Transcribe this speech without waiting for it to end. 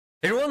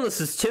Hey everyone, this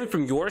is Tim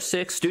from Your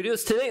Six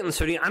Studios. Today in this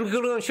video, I'm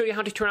going to show you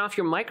how to turn off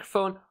your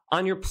microphone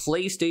on your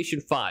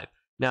PlayStation 5.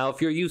 Now,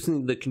 if you're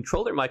using the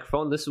controller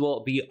microphone, this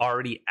will be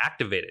already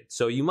activated,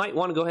 so you might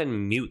want to go ahead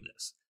and mute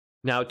this.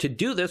 Now, to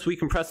do this, we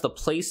can press the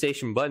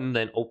PlayStation button,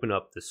 then open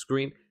up the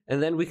screen,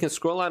 and then we can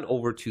scroll on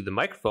over to the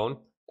microphone,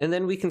 and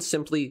then we can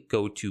simply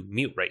go to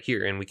mute right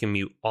here, and we can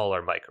mute all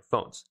our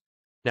microphones.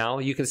 Now,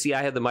 you can see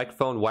I have the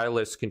microphone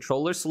wireless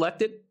controller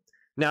selected.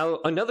 Now,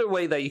 another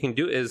way that you can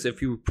do it is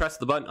if you press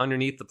the button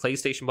underneath the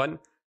PlayStation button,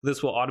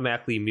 this will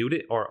automatically mute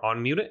it or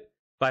unmute it.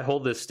 If I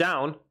hold this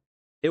down,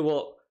 it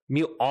will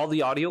mute all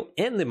the audio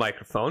and the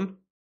microphone.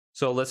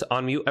 So let's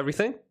unmute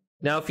everything.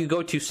 Now, if you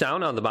go to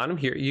sound on the bottom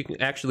here, you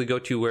can actually go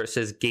to where it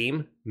says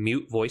game,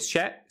 mute voice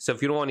chat. So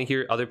if you don't want to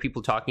hear other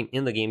people talking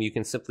in the game, you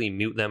can simply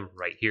mute them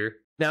right here.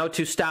 Now,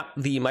 to stop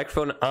the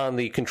microphone on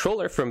the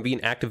controller from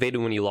being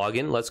activated when you log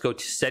in, let's go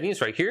to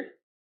settings right here.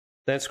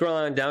 Then scroll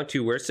on down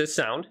to where it says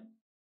sound.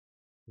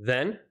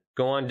 Then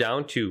go on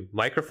down to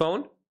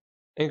microphone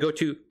and go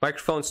to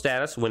microphone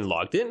status when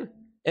logged in,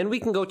 and we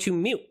can go to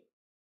mute.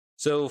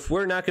 So if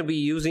we're not going to be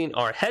using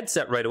our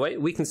headset right away,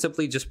 we can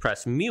simply just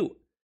press mute.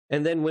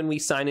 And then when we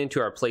sign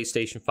into our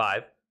PlayStation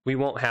 5, we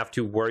won't have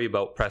to worry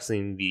about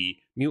pressing the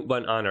mute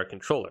button on our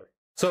controller.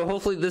 So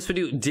hopefully this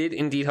video did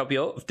indeed help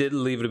you out. If it did,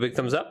 leave it a big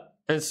thumbs up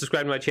and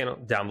subscribe to my channel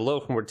down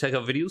below for more tech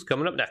videos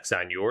coming up next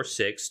on Your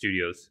Six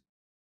Studios.